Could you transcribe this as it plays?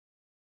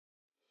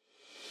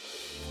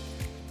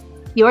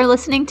You're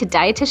listening to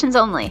Dietitians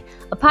Only,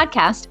 a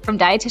podcast from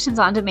Dietitians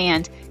on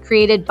Demand,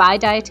 created by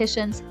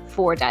dietitians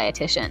for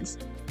dietitians.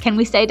 Can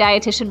we say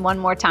dietitian one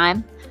more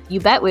time? You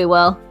bet we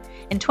will.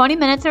 In 20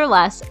 minutes or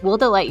less, we'll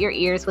delight your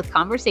ears with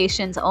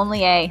conversations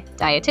only a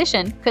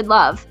dietitian could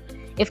love.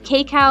 If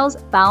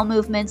K-CALs, bowel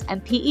movements,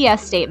 and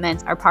PES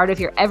statements are part of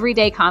your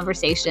everyday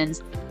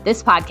conversations,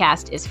 this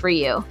podcast is for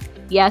you.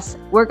 Yes,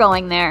 we're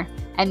going there,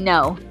 and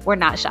no, we're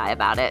not shy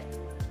about it.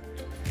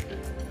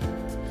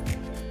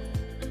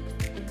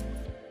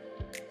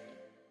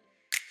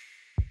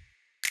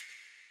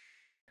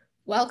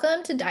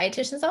 Welcome to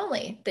Dietitians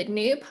Only, the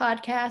new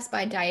podcast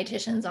by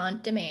Dietitians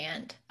on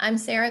Demand. I'm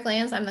Sarah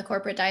Glanz. I'm the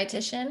corporate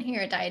dietitian here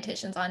at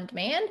Dietitians on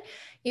Demand.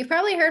 You've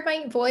probably heard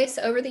my voice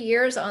over the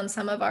years on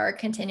some of our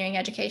continuing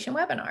education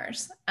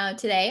webinars.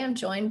 Today, I'm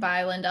joined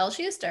by Lindell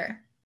Schuster.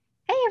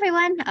 Hey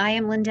everyone, I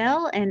am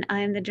Lindell and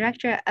I'm the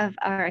director of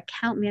our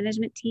account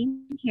management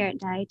team here at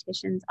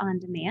Dietitians on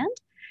Demand.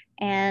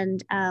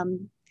 And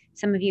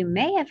some of you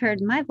may have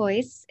heard my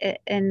voice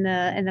in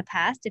the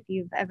past if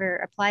you've ever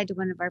applied to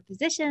one of our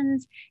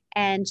positions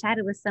and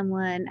chatted with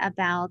someone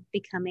about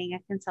becoming a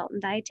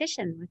consultant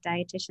dietitian with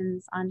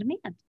Dietitians on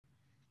Demand.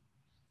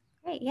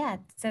 Great, yeah.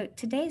 So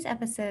today's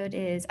episode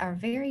is our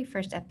very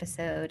first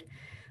episode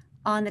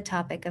on the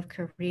topic of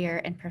career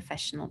and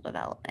professional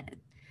development.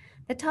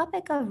 The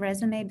topic of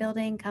resume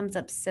building comes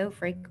up so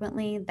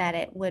frequently that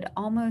it would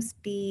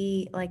almost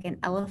be like an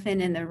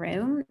elephant in the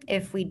room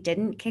if we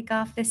didn't kick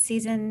off this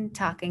season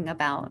talking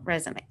about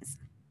resumes.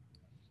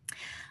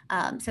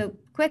 So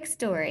quick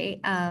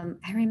story.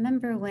 I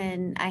remember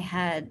when I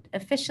had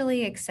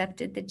officially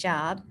accepted the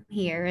job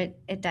here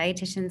at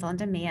Dietitians on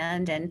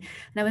Demand, and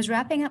I was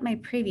wrapping up my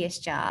previous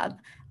job.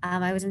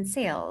 I was in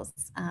sales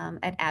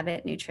at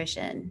Abbott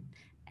Nutrition.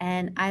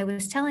 And I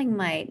was telling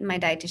my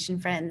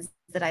dietitian friends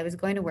that I was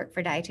going to work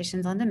for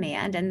Dietitians on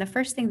Demand. And the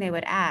first thing they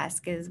would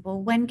ask is, well,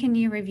 when can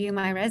you review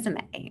my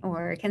resume?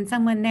 Or can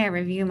someone there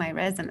review my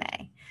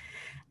resume?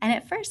 And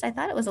at first I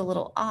thought it was a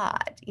little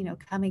odd,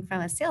 coming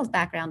from a sales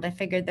background. I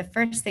figured the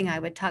first thing I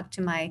would talk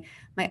to my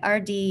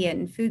RD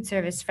and food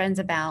service friends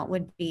about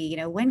would be,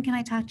 when can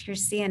I talk to your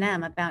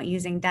CNM about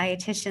using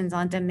Dietitians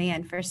on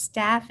Demand for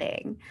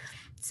staffing?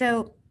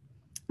 So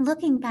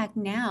looking back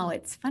now,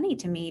 it's funny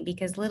to me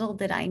because little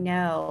did I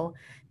know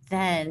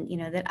then,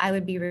 that I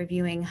would be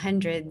reviewing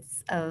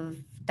hundreds of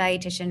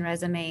dietitian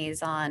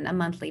resumes on a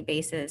monthly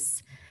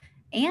basis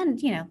and,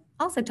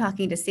 also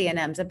talking to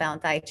CNMs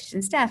about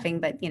dietitian staffing,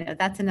 but,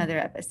 that's another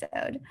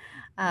episode.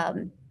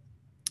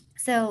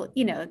 So,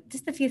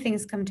 just a few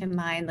things come to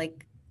mind,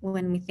 like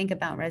when we think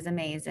about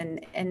resumes and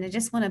I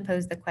just want to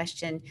pose the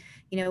question,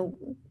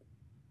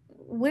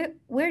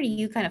 where do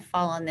you kind of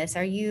fall on this?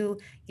 Are you,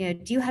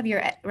 do you have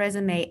your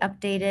resume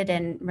updated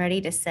and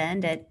ready to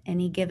send at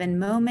any given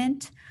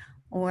moment?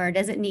 Or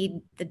does it need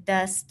the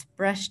dust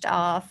brushed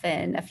off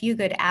and a few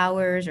good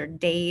hours or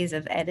days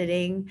of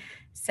editing?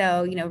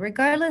 So,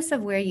 regardless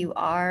of where you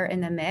are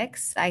in the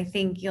mix, I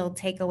think you'll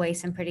take away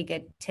some pretty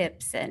good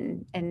tips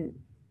and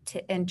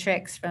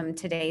tricks from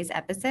today's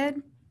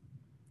episode.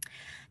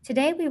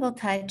 Today, we will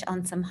touch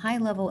on some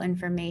high-level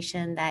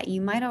information that you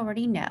might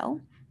already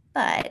know,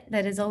 but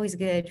that is always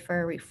good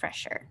for a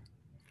refresher.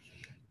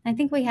 I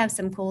think we have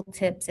some cool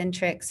tips and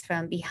tricks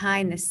from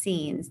behind the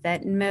scenes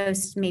that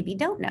most maybe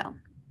don't know.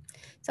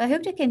 So I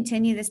hope to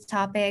continue this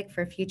topic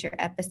for future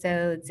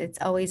episodes. It's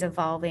always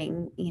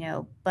evolving,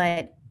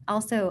 but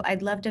also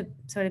I'd love to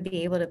sort of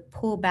be able to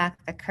pull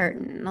back the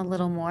curtain a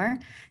little more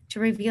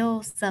to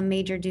reveal some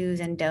major do's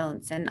and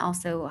don'ts and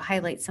also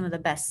highlight some of the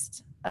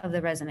best of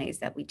the resumes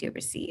that we do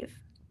receive.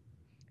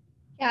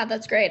 Yeah,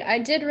 that's great. I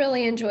did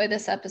really enjoy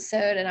this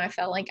episode, and I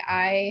felt like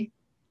I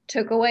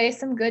took away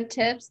some good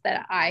tips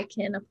that I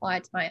can apply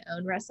to my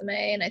own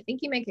resume. And I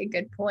think you make a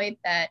good point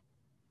that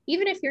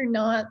even if you're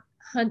not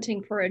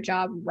hunting for a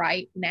job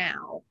right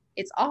now,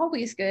 it's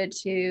always good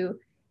to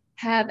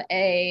have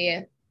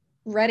a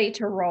ready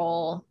to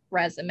roll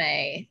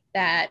resume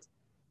that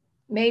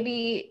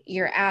maybe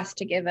you're asked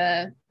to give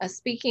a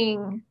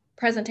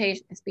presentation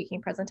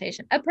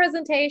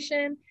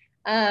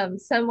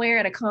somewhere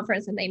at a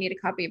conference and they need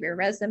a copy of your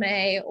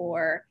resume,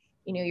 or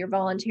you're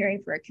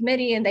volunteering for a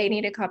committee and they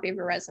need a copy of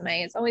your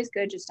resume. It's always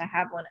good just to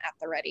have one at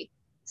the ready.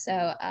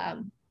 So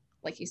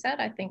like you said,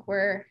 I think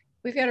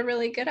we've got a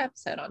really good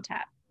episode on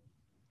tap.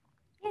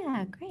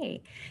 Yeah,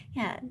 great.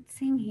 Yeah,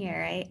 same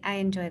here. I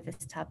enjoy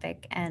this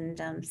topic.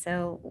 And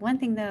so one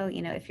thing though,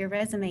 if your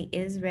resume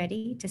is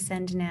ready to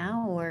send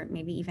now, or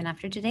maybe even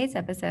after today's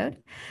episode,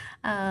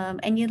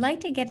 and you'd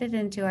like to get it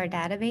into our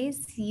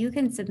database, you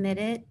can submit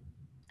it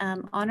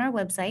on our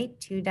website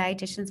to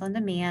Dietitians on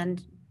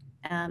Demand.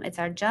 It's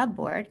our job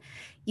board.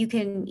 You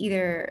can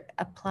either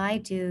apply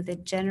to the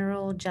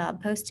general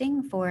job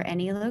posting for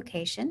any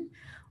location,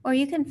 or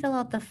you can fill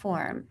out the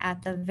form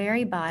at the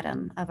very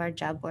bottom of our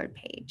job board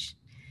page.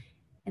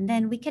 And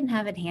then we can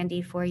have it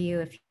handy for you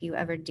if you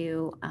ever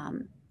do,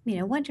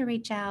 want to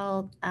reach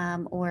out,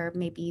 or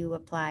maybe you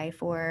apply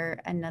for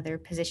another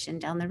position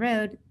down the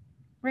road.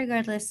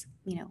 Regardless,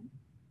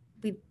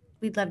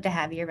 we'd love to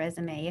have your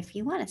resume if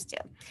you want us to.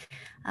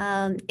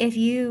 If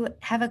you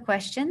have a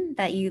question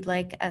that you'd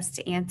like us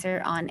to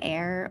answer on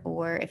air,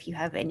 or if you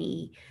have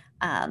any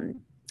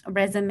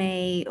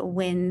resume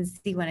wins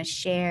you want to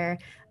share,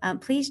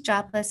 please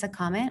drop us a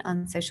comment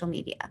on social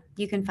media.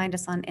 You can find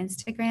us on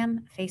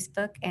Instagram,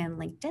 Facebook, and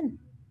LinkedIn.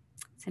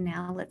 So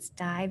now let's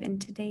dive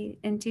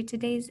into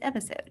today's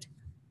episode.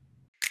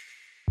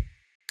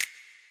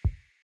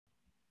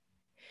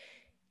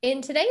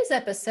 In today's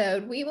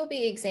episode, we will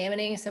be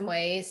examining some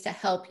ways to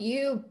help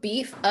you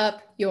beef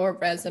up your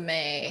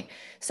resume.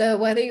 So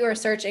whether you are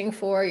searching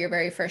for your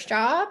very first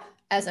job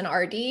as an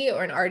RD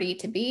or an RD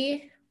to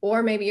be,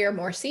 or maybe you're a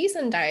more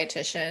seasoned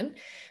dietitian,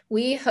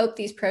 we hope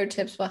these pro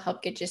tips will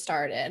help get you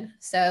started.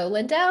 So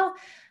Lindell,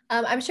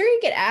 I'm sure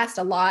you get asked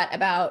a lot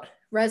about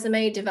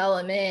resume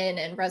development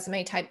and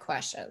resume type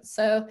questions.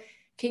 So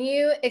can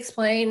you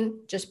explain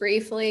just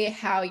briefly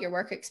how your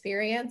work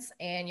experience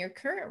and your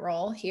current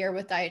role here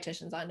with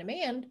Dietitians on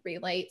Demand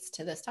relates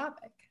to this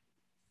topic?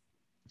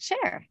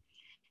 Sure.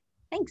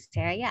 Thanks,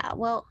 Sarah. Yeah,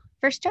 well,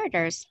 for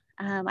starters,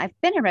 I've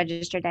been a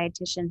registered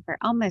dietitian for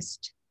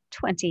almost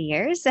 20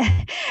 years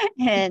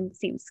and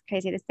seems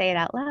crazy to say it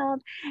out loud.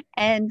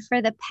 And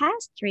for the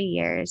past 3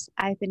 years,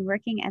 I've been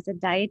working as a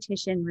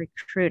dietitian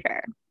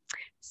recruiter.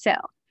 So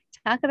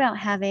talk about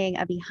having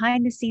a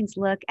behind the scenes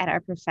look at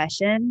our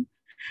profession.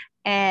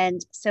 And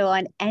so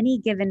on any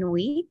given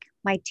week,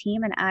 my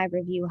team and I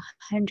review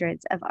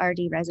hundreds of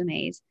RD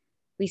resumes.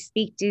 We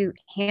speak to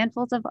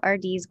handfuls of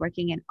RDs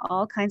working in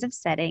all kinds of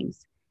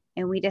settings,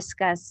 and we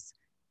discuss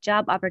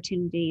job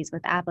opportunities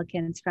with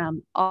applicants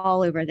from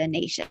all over the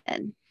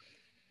nation.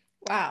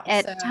 Wow.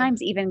 At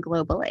times, even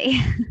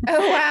globally.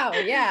 Oh, wow.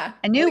 Yeah.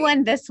 A new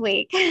one this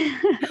week.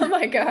 Oh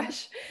my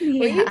gosh. Yeah.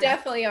 Well, you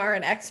definitely are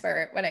an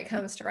expert when it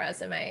comes to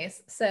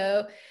resumes.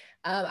 So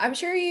I'm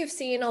sure you've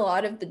seen a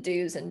lot of the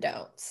do's and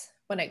don'ts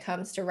when it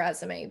comes to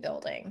resume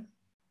building.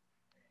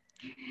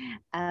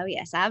 Oh,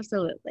 yes,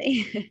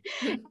 absolutely.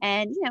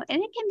 And it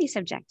can be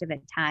subjective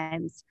at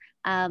times.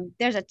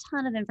 There's a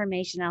ton of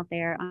information out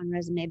there on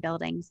resume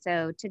building.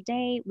 So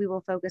today we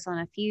will focus on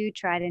a few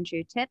tried and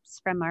true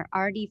tips from our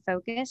RD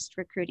focused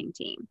recruiting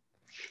team.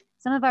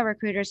 Some of our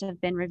recruiters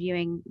have been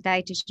reviewing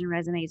dietitian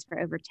resumes for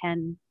over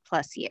 10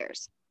 plus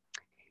years.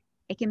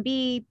 It can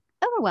be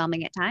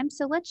overwhelming at times.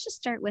 So let's just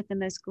start with the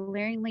most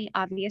glaringly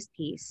obvious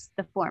piece,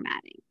 the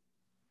formatting.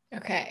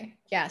 Okay.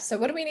 Yeah. So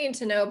what do we need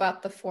to know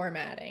about the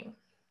formatting?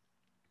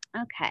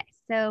 Okay.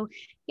 So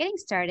getting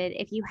started,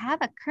 if you have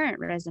a current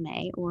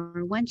resume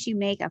or once you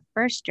make a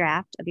first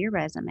draft of your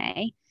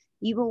resume,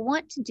 you will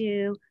want to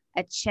do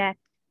a check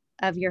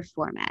of your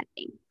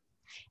formatting.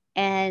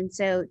 And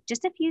so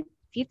just a few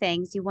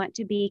things, you want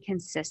to be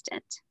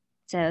consistent.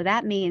 So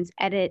that means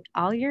edit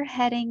all your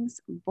headings,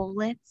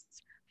 bullets,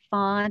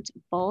 font,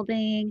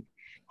 bolding,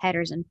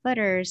 headers and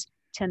footers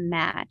to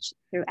match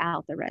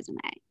throughout the resume.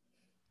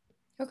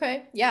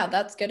 Okay. Yeah,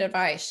 that's good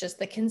advice. Just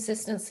the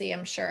consistency,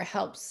 I'm sure,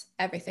 helps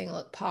everything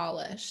look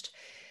polished.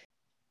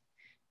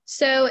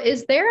 So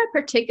is there a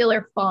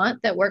particular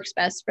font that works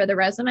best for the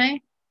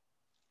resume?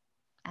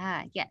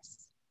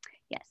 Yes.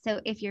 Yes. So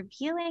if you're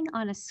viewing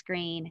on a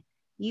screen,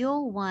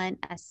 you'll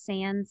want a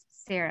sans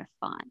serif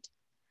font.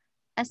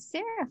 A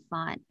serif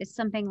font is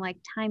something like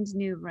Times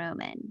New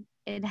Roman.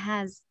 It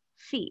has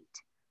feet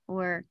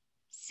or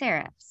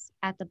serifs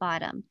at the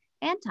bottom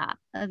and top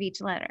of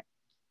each letter.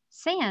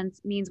 Sans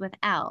means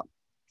without.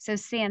 So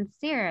sans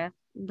serif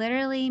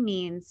literally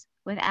means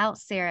without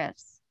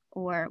serifs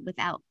or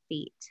without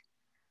feet.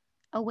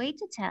 A way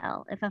to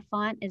tell if a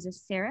font is a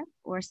serif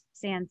or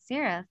sans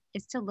serif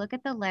is to look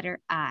at the letter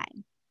I.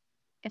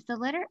 If the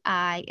letter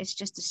I is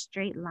just a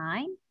straight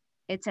line,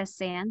 it's a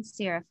sans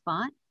serif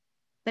font.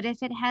 But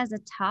if it has a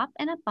top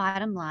and a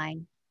bottom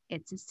line,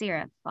 it's a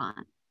serif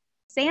font.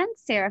 Sans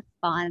serif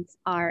fonts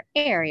are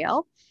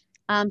Arial.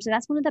 So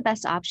that's one of the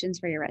best options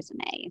for your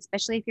resume,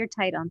 especially if you're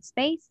tight on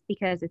space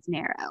because it's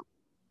narrow.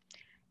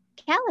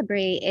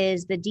 Calibri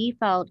is the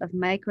default of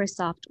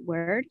Microsoft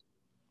Word.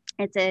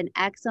 It's an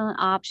excellent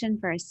option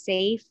for a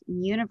safe,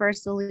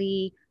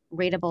 universally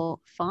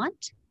readable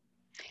font.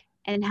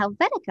 And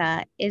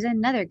Helvetica is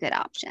another good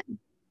option.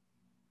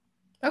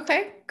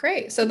 Okay,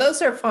 great. So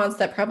those are fonts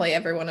that probably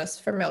everyone is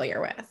familiar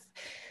with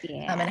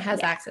and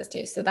has access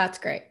to. So that's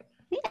great.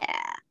 Yeah.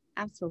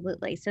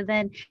 Absolutely. So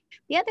then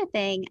the other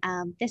thing,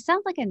 this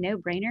sounds like a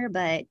no-brainer,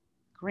 but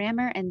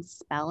grammar and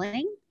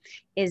spelling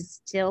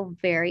is still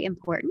very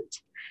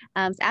important.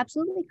 It's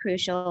absolutely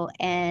crucial.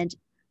 And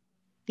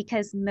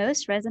because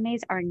most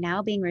resumes are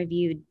now being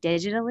reviewed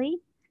digitally,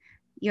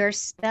 your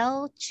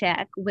spell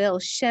check will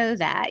show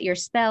that. Your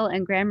spell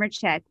and grammar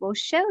check will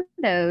show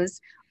those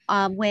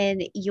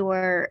when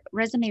your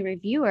resume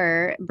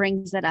reviewer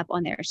brings that up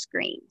on their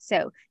screen.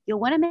 So you'll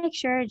want to make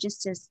sure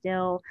just to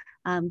still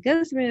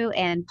go through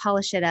and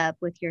polish it up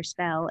with your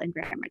spell and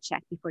grammar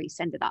check before you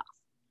send it off.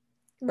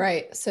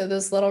 Right. So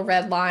those little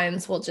red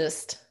lines will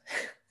just,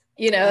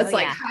 It's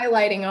like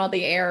highlighting all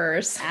the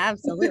errors.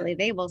 Absolutely.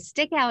 They will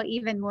stick out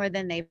even more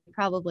than they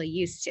probably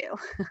used to.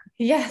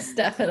 Yes,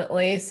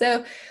 definitely.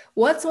 So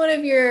what's one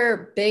of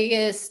your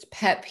biggest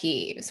pet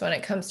peeves when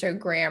it comes to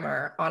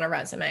grammar on a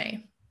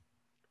resume?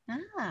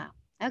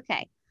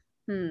 Okay.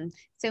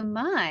 So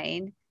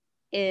mine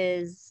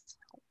is,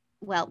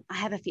 well, I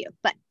have a few,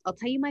 but I'll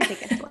tell you my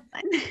biggest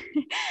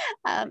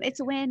one.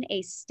 It's when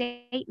a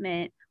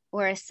statement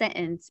or a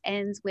sentence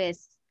ends with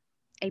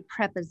a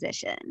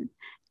preposition.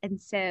 And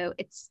so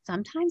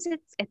sometimes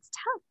it's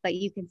tough, but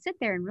you can sit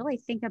there and really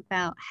think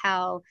about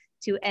how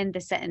to end the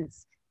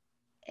sentence.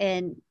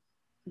 And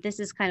this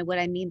is kind of what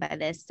I mean by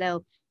this.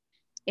 So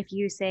if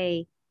you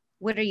say,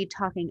 what are you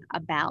talking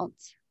about?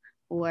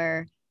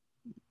 Or,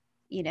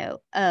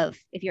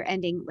 if you're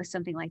ending with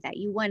something like that,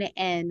 you want to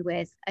end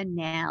with a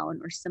noun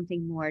or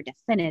something more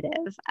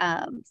definitive.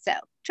 So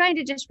trying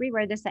to just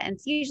reword the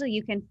sentence. Usually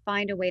you can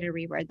find a way to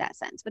reword that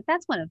sentence, but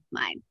that's one of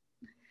mine.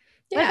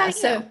 Yeah.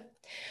 So,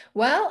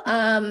 well,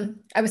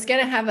 I was going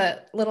to have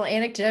a little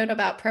anecdote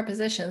about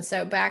prepositions.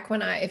 So back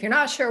when if you're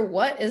not sure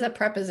what is a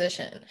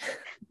preposition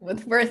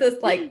versus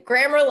like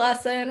grammar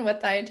lesson with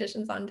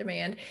Dietitians on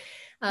Demand.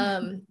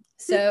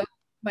 So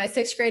my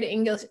 6th grade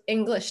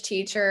English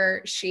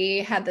teacher, she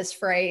had this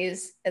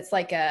phrase, it's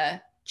like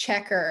a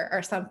checker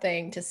or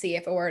something to see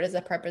if a word is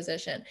a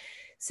preposition.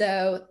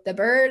 So the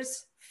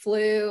birds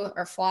flew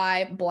or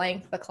fly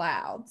blank the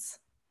clouds.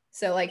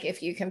 So like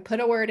if you can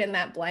put a word in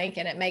that blank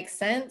and it makes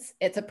sense,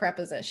 it's a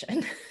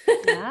preposition.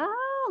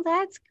 Oh,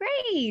 that's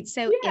great.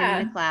 So in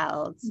the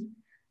clouds.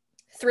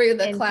 Through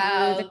the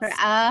clouds.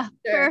 Sure.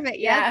 Perfect.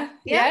 Yeah.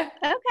 Okay.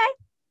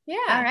 Yeah.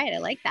 All right. I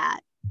like that.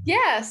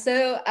 Yeah.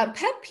 So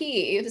pet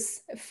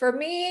peeves for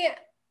me,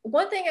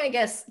 one thing I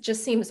guess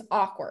just seems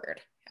awkward.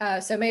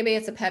 So maybe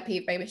it's a pet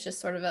peeve, maybe it's just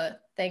sort of a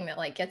thing that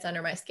like gets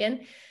under my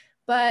skin.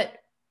 But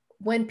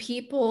when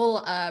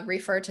people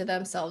refer to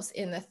themselves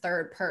in the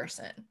third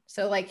person,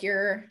 so like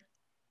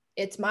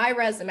it's my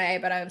resume,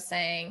 but I'm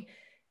saying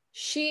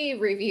she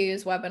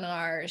reviews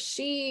webinars,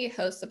 she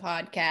hosts a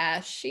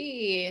podcast,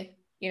 she,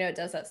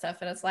 does that stuff.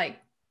 And it's like,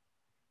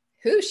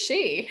 who's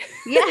she?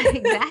 Yeah,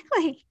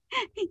 exactly.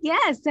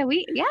 Yeah. So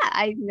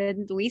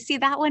we see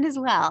that one as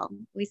well.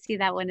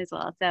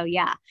 So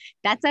yeah,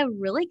 that's a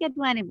really good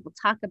one. And we'll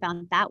talk about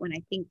that one,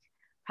 I think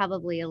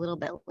probably a little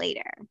bit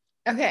later.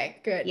 Okay,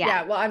 good.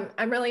 Yeah. Well,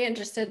 I'm really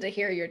interested to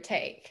hear your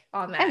take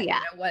on that. Oh,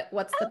 yeah.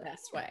 What's the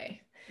best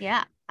way?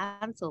 Yeah,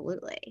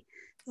 absolutely.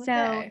 Okay.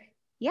 So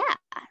yeah.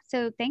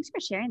 So thanks for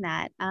sharing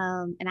that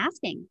and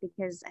asking,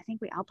 because I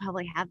think we all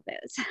probably have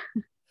those.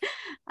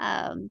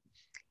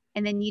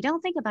 And then you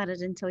don't think about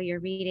it until you're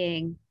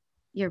reading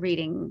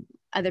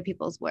other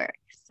people's work.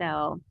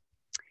 So,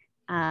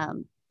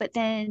 but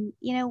then,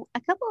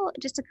 a couple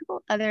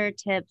other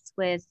tips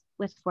with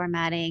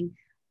formatting,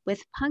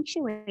 with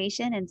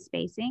punctuation and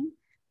spacing.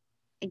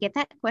 I get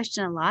that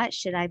question a lot.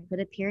 Should I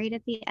put a period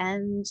at the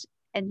end?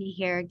 And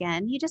here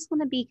again, you just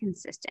want to be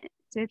consistent.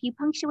 So if you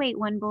punctuate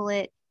one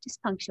bullet,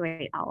 just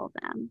punctuate all of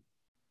them.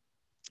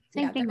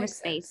 Same thing with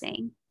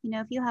spacing.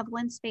 If you have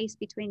one space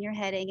between your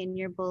heading and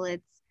your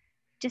bullets,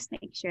 just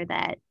make sure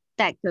that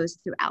goes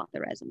throughout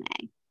the resume.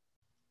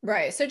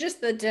 Right. So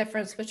just the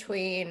difference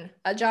between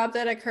a job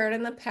that occurred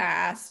in the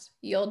past,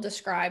 you'll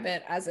describe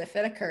it as if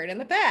it occurred in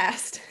the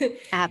past.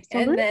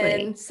 Absolutely. And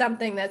then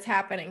something that's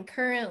happening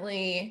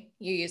currently,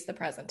 you use the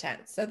present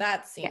tense. So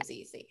that seems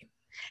easy.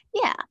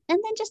 Yeah. And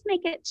then just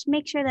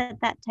make sure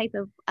that type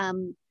of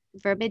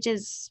verbiage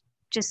is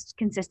just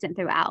consistent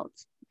throughout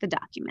the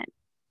document.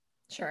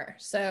 Sure.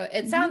 So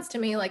it sounds to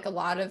me like a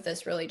lot of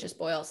this really just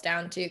boils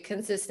down to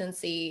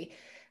consistency,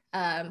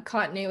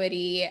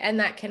 continuity, and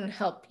that can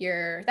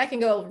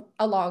go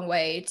a long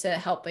way to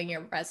helping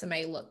your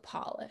resume look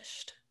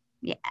polished.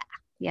 Yeah.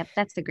 Yep.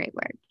 That's a great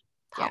word.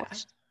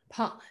 Polished. Yeah,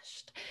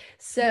 polished.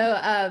 So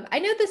I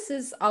know this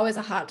is always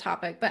a hot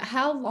topic, but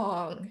how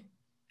long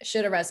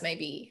should a resume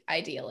be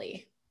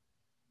ideally?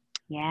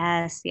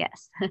 Yes.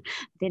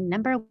 The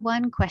number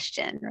one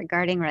question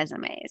regarding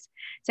resumes.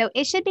 So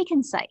it should be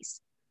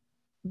concise,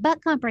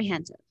 but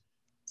comprehensive.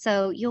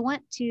 So you'll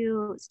want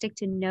to stick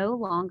to no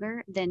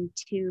longer than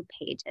 2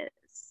 pages.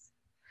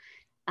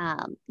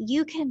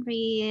 You can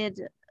read,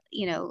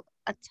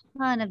 a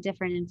ton of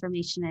different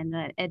information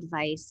and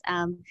advice.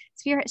 So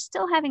if you're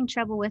still having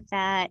trouble with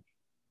that,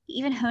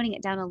 even honing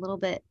it down a little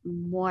bit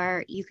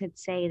more, you could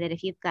say that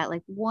if you've got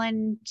like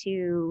 1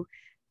 to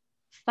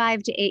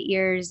 5 to 8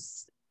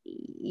 years,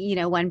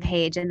 1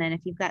 page. And then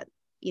if you've got,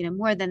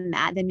 more than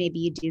that, then maybe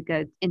you do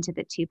go into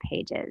the 2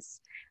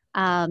 pages.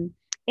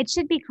 It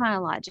should be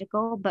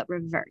chronological, but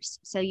reverse.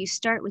 So you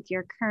start with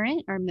your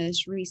current or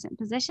most recent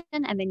position,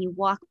 and then you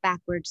walk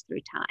backwards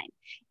through time.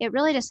 It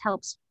really just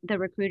helps the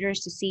recruiters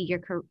to see your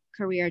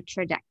career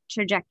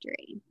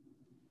trajectory.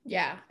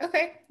 Yeah.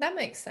 Okay. That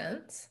makes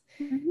sense.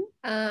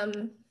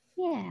 Mm-hmm.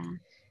 Yeah.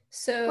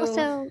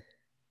 So,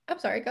 I'm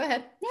sorry, go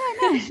ahead.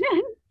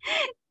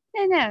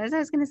 Yeah, no. As I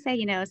was going to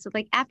say, so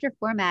like after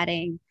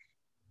formatting,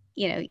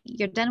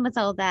 you're done with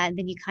all that, and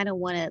then you kind of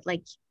want to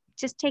like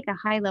just take a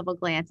high level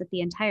glance at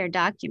the entire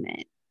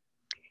document.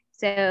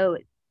 So,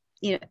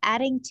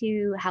 adding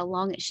to how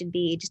long it should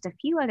be, just a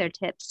few other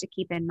tips to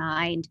keep in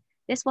mind.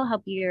 This will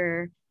help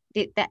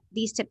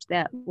these tips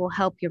that will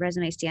help your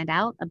resume stand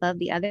out above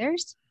the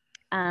others.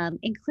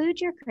 Include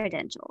your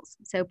credentials.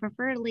 So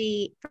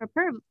preferably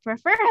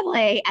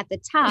at the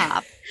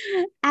top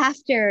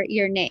after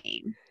your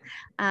name.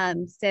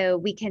 So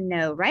we can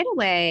know right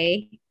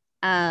away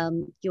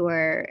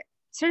your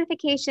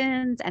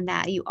certifications and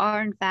that you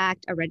are in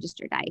fact a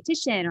registered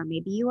dietitian, or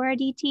maybe you are a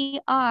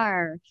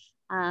DTR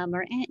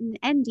or an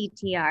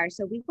NDTR.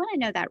 So we want to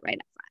know that right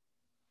up front.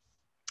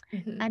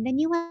 Mm-hmm. And then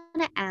you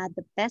want to add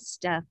the best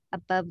stuff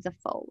above the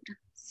fold.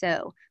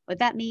 So what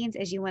that means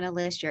is you want to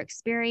list your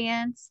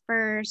experience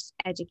first,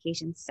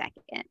 education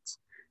second.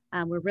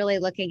 We're really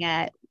looking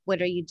at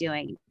what are you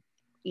doing,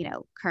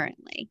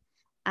 currently.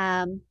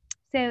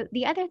 So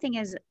the other thing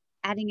is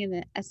adding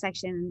in a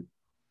section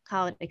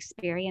called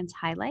experience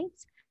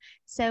highlights.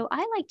 So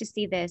I like to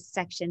see this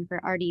section for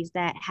RDs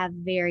that have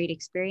varied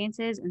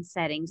experiences and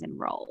settings and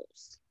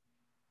roles.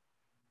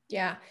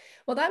 Yeah,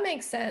 well, that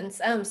makes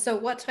sense. So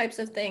what types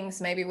of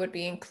things maybe would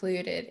be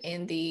included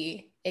in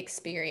the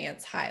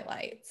experience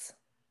highlights?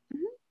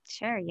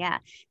 Sure, yeah.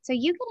 So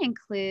you can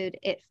include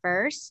it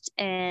first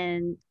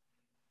and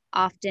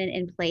often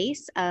in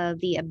place of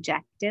the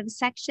objective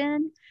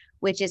section,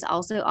 which is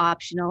also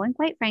optional and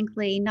quite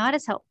frankly, not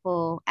as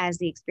helpful as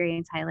the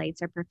experience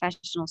highlights or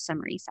professional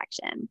summary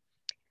section.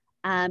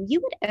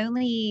 You would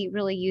only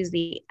really use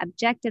the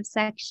objective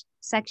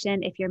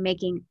section if you're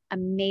making a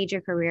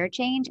major career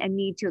change and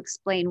need to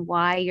explain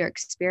why your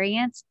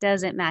experience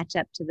doesn't match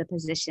up to the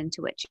position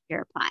to which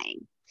you're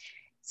applying.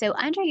 So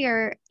under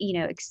your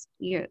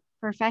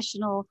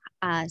professional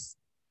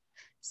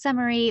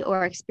summary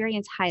or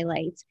experience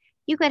highlights,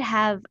 you could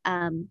have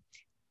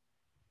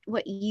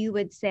what you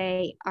would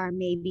say are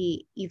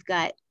maybe you've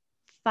got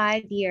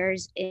 5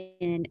 years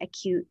in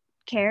acute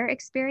care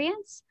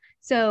experience.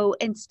 So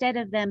instead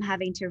of them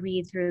having to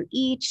read through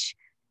each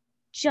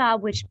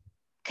job, which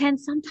can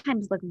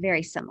sometimes look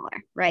very similar,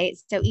 right?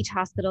 So each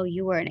hospital,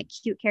 you were an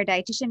acute care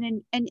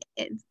dietitian and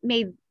it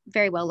may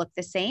very well look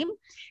the same.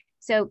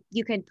 So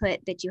you can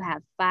put that you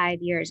have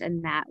 5 years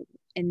in that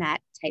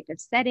type of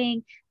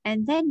setting.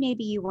 And then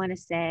maybe you want to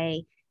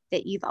say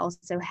that you've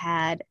also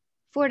had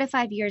 4 to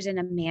 5 years in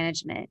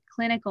a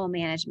clinical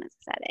management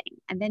setting.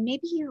 And then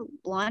maybe you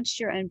launched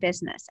your own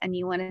business and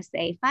you want to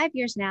say 5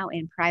 years now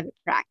in private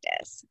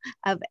practice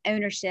of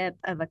ownership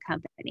of a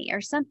company or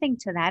something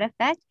to that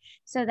effect,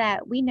 so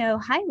that we know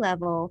high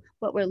level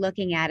what we're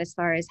looking at as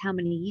far as how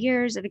many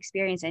years of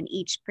experience in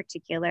each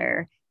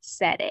particular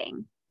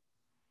setting.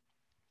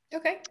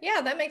 Okay.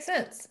 Yeah, that makes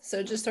sense.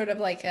 So just sort of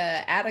like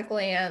a at a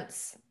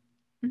glance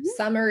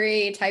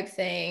summary type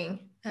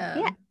thing.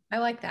 Yeah. I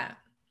like that.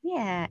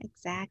 Yeah,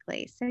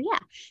 exactly. So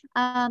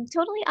yeah,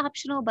 totally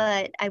optional,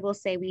 but I will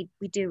say we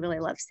do really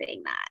love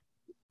seeing that.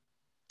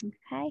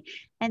 Okay.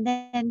 And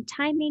then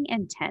timing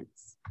and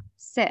tense.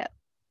 So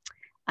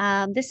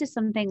this is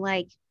something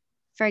like,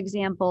 for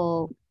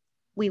example,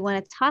 we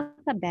want to talk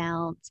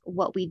about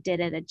what we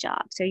did at a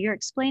job. So you're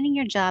explaining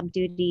your job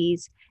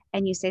duties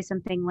and you say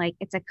something like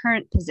it's a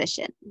current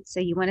position.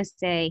 So you want to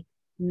say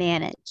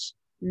manage,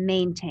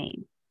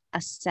 maintain,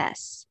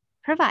 assess,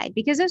 provide,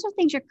 because those are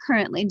things you're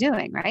currently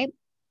doing, right?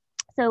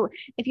 So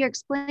if you're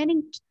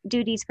explaining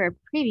duties for a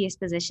previous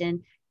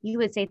position, you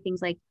would say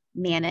things like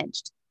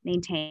managed,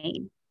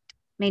 maintained,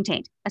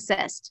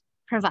 assessed,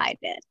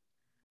 provided.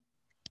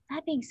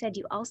 That being said,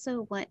 you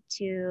also want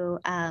to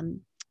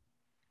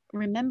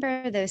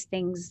remember those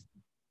things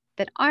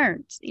that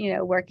aren't,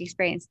 work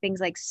experience, things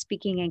like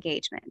speaking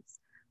engagements,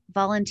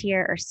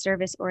 volunteer or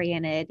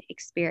service-oriented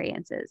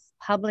experiences,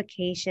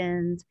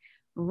 publications,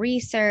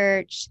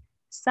 research,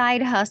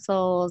 side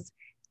hustles.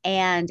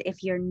 And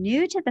if you're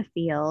new to the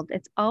field,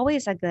 it's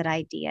always a good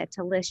idea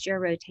to list your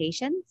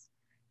rotations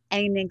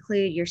and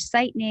include your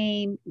site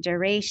name,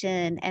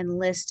 duration, and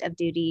list of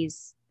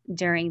duties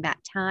during that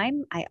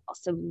time. I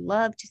also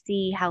love to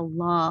see how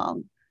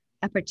long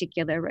a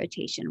particular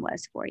rotation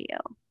was for you.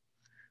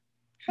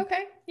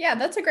 Okay. Yeah,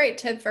 that's a great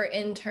tip for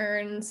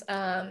interns.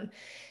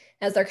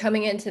 As they're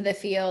coming into the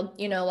field,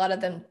 a lot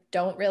of them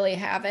don't really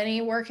have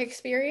any work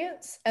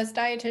experience as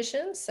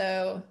dietitians.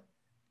 So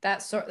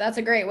that's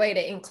a great way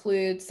to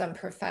include some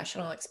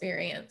professional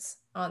experience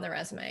on the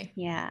resume.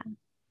 Yeah.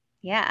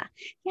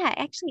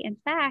 Actually, in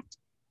fact,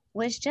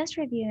 was just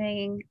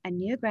reviewing a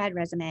new grad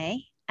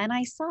resume and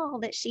I saw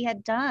that she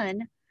had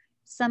done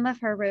some of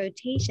her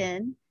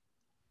rotation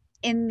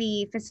in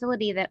the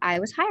facility that I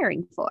was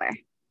hiring for.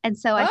 And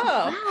so I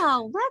thought,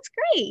 wow, that's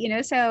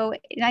great. So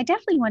I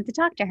definitely want to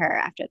talk to her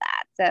after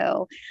that.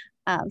 So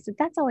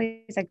that's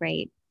always a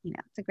great,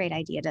 it's a great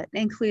idea to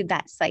include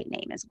that site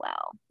name as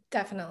well.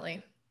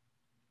 Definitely.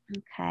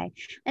 Okay.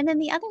 And then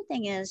the other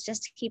thing is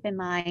just to keep in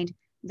mind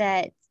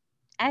that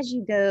as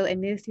you go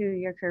and move through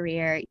your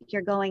career,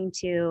 you're going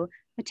to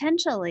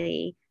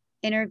potentially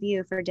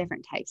interview for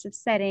different types of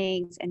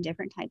settings and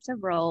different types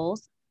of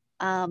roles.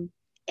 And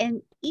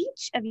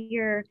each of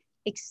your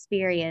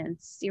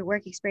experience, your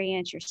work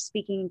experience, your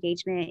speaking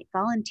engagement,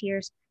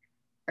 volunteers,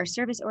 or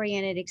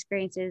service-oriented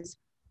experiences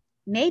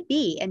may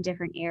be in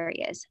different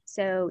areas.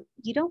 So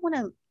you don't want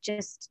to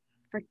just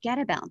forget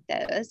about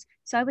those.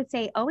 So I would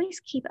say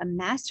always keep a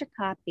master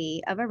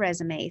copy of a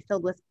resume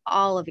filled with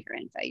all of your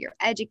info, your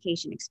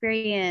education,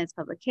 experience,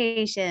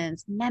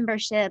 publications,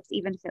 memberships,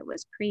 even if it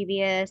was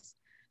previous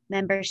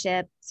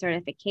membership,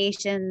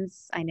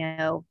 certifications. I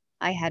know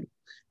I had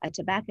a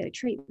tobacco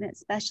treatment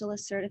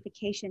specialist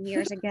certification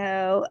years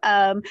ago.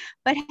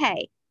 But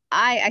hey,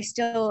 I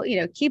still,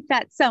 keep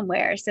that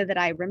somewhere so that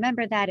I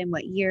remember that in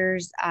what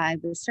years I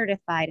was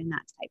certified and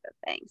that type of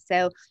thing.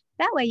 So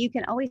that way you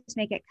can always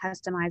make it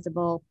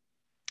customizable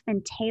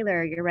and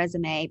tailor your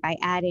resume by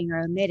adding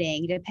or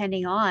omitting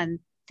depending on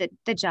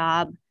the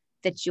job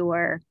that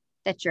you're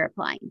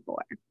applying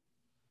for.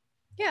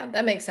 Yeah,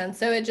 that makes sense.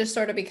 So it just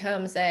sort of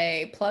becomes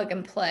a plug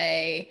and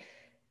play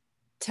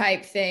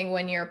type thing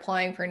when you're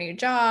applying for a new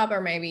job,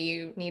 or maybe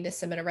you need to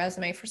submit a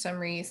resume for some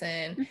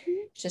reason.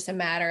 It's just a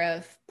matter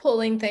of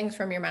pulling things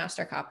from your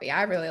master copy.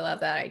 I really love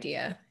that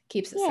idea.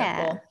 Keeps it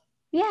simple.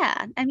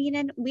 Yeah. I mean,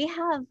 and we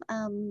have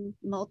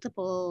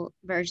multiple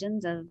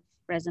versions of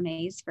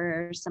resumes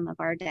for some of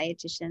our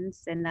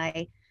dietitians. And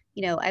I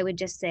would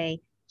just say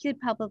you'd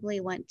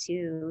probably want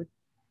to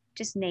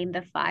just name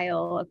the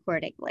file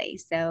accordingly.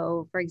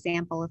 So for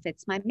example, if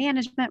it's my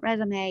management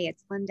resume,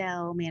 it's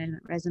Lindell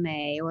management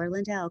resume, or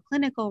Lindell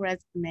clinical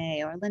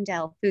resume, or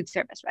Lindell food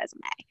service resume,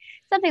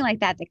 something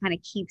like that kind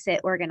of keeps it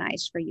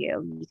organized for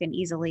you. You can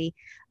easily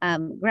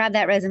grab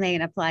that resume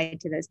and apply it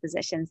to those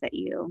positions that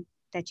you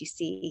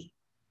see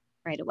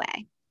right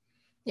away.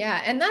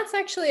 Yeah. And that's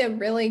actually a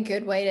really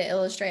good way to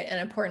illustrate an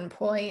important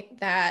point,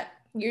 that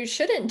you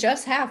shouldn't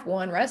just have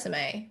one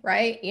resume,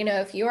 right?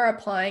 If you're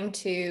applying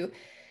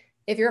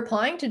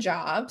to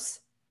jobs,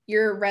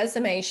 your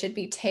resume should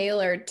be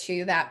tailored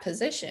to that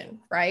position,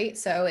 right?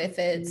 So if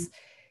it's,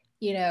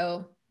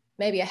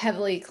 maybe a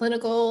heavily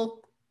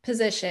clinical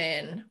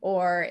position,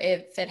 or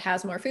if it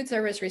has more food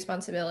service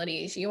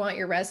responsibilities, you want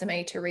your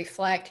resume to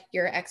reflect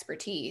your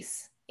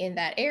expertise in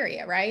that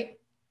area, right?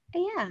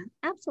 Yeah,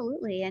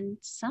 absolutely. And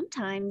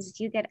sometimes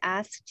you get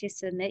asked to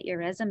submit your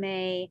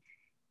resume,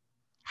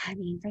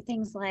 for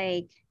things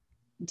like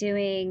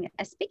doing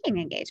a speaking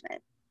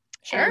engagement.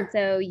 Sure. And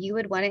so you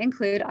would want to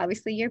include,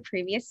 obviously, your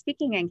previous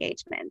speaking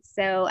engagements.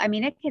 So,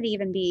 it could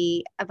even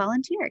be a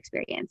volunteer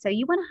experience. So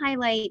you want to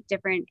highlight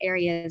different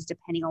areas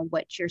depending on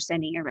what you're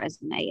sending your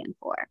resume in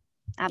for.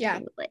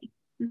 Absolutely.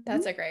 Yeah,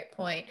 that's a great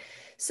point.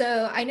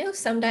 So I know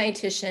some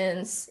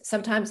dietitians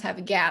sometimes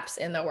have gaps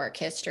in the work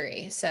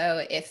history.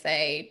 So if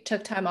they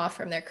took time off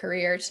from their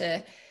career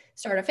to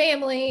start a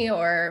family,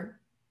 or,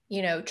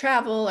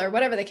 travel, or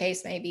whatever the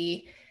case may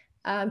be.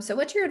 So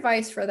what's your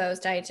advice for those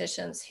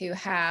dietitians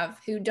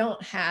who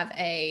don't have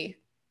a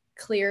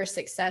clear,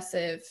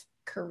 successive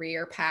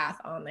career path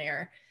on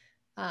their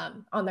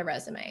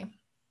resume?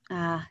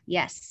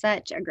 Yes,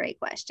 such a great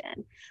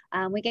question.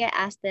 We get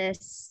asked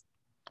this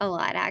a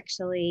lot,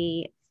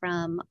 actually,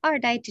 from our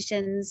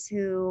dietitians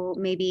who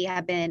maybe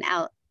have been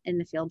out in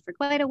the field for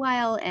quite a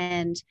while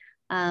and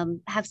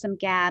have some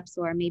gaps,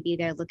 or maybe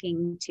they're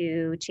looking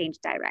to change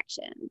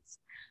directions.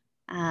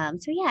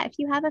 If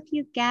you have a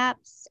few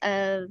gaps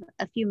of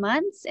a few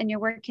months in your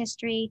work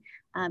history,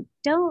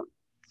 don't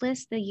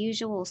list the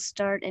usual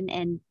start and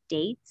end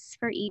dates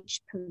for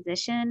each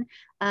position.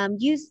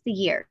 Use the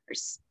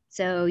years.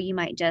 So you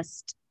might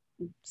just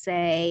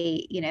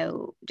say,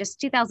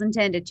 just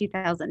 2010 to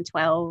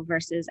 2012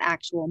 versus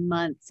actual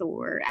months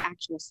or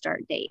actual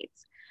start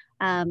dates.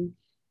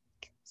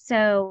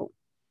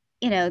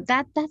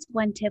 That's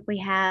one tip we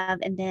have.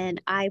 And then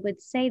I would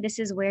say this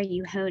is where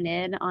you hone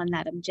in on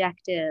that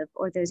objective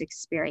or those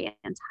experience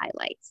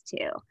highlights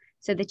too,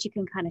 so that you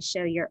can kind of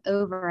show your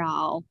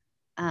overall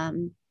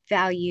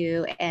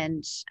value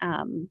and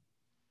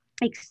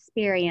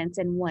experience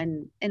in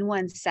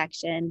one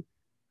section.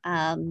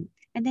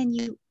 And then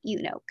you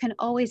can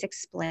always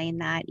explain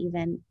that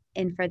even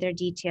in further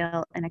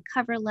detail in a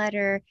cover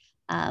letter,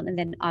 and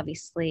then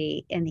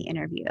obviously in the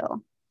interview.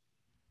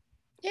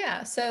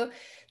 Yeah. So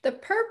the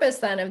purpose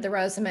then of the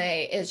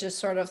resume is just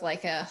sort of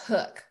like a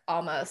hook,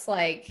 almost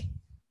like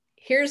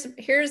here's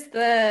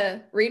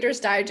the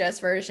Reader's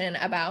Digest version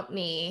about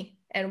me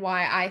and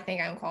why I think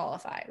I'm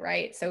qualified,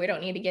 right? So we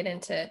don't need to get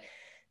into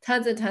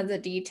tons and tons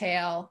of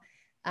detail.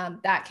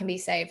 That can be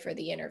saved for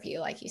the interview,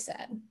 like you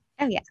said.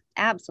 Oh yeah,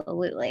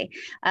 absolutely.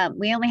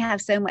 We only have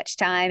so much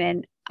time,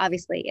 and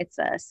obviously it's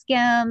a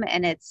skim,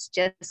 and it's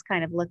just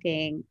kind of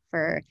looking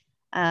for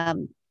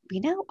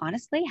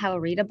honestly, how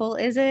readable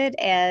is it,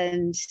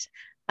 and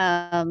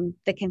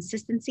the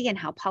consistency and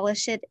how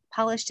polished it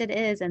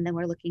is. And then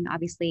we're looking,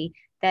 obviously,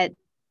 that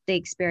the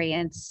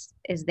experience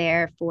is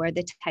there for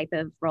the type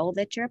of role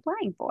that you're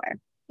applying for.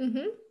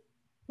 Mm-hmm.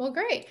 Well,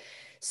 great.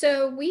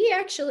 So we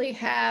actually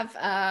have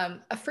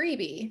a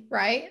freebie,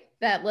 right,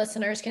 that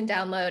listeners can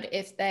download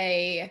if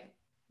they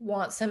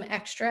want some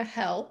extra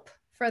help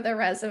for the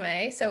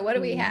resume. So what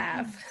do we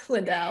have,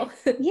 Lindell?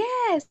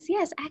 Yes.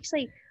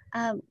 Actually,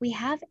 we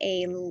have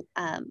a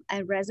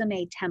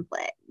resume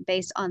template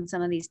based on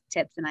some of these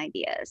tips and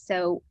ideas.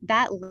 So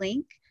that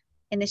link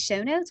In the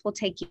show notes, we'll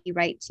take you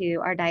right to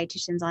our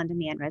Dietitians on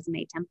Demand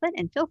resume template,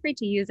 and feel free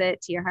to use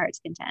it to your heart's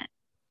content.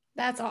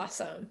 That's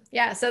awesome.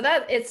 Yeah. So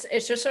that it's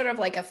just sort of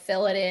like a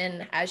fill it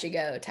in as you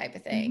go type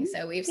of thing.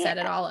 So we've set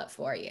it all up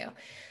for you.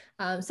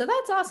 So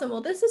that's awesome.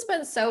 Well, this has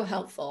been so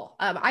helpful.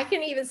 I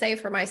can even say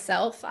for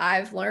myself,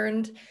 I've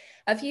learned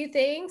a few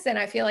things, and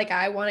I feel like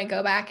I want to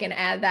go back and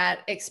add that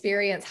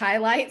experience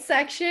highlight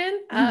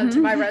section to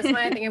my resume.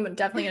 I think I'm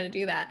definitely going to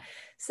do that.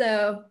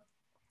 So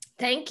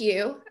thank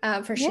you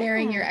for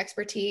sharing your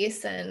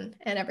expertise and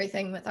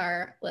everything with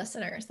our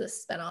listeners. This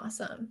has been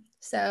awesome.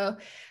 So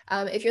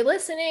if you're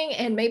listening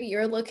and maybe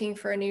you're looking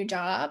for a new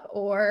job,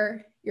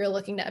 or you're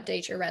looking to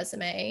update your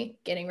resume,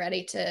 getting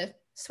ready to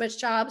switch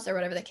jobs, or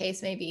whatever the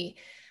case may be,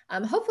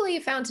 hopefully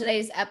you found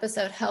today's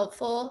episode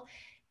helpful.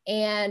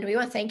 And we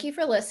want to thank you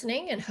for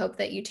listening and hope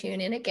that you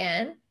tune in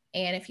again.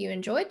 And if you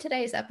enjoyed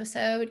today's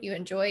episode, you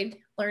enjoyed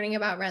learning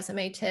about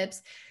resume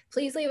tips,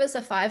 please leave us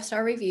a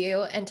 5-star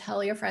review and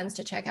tell your friends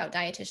to check out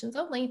Dietitians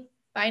Only.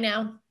 Bye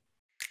now.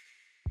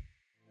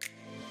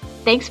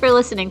 Thanks for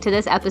listening to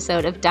this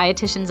episode of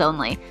Dietitians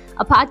Only,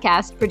 a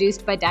podcast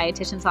produced by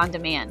Dietitians on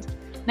Demand.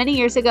 Many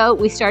years ago,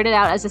 we started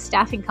out as a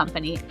staffing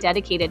company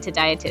dedicated to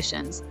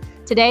dietitians.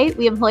 Today,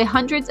 we employ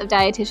hundreds of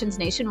dietitians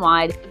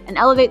nationwide and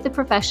elevate the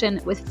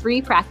profession with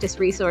free practice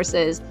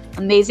resources,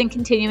 amazing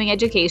continuing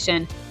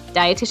education,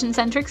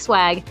 dietitian-centric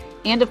swag,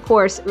 and of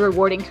course,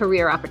 rewarding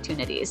career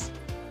opportunities.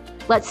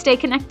 Let's stay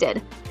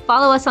connected.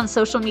 Follow us on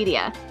social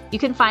media. You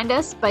can find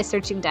us by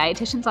searching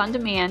Dietitians on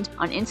Demand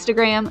on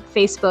Instagram,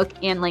 Facebook,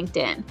 and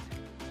LinkedIn.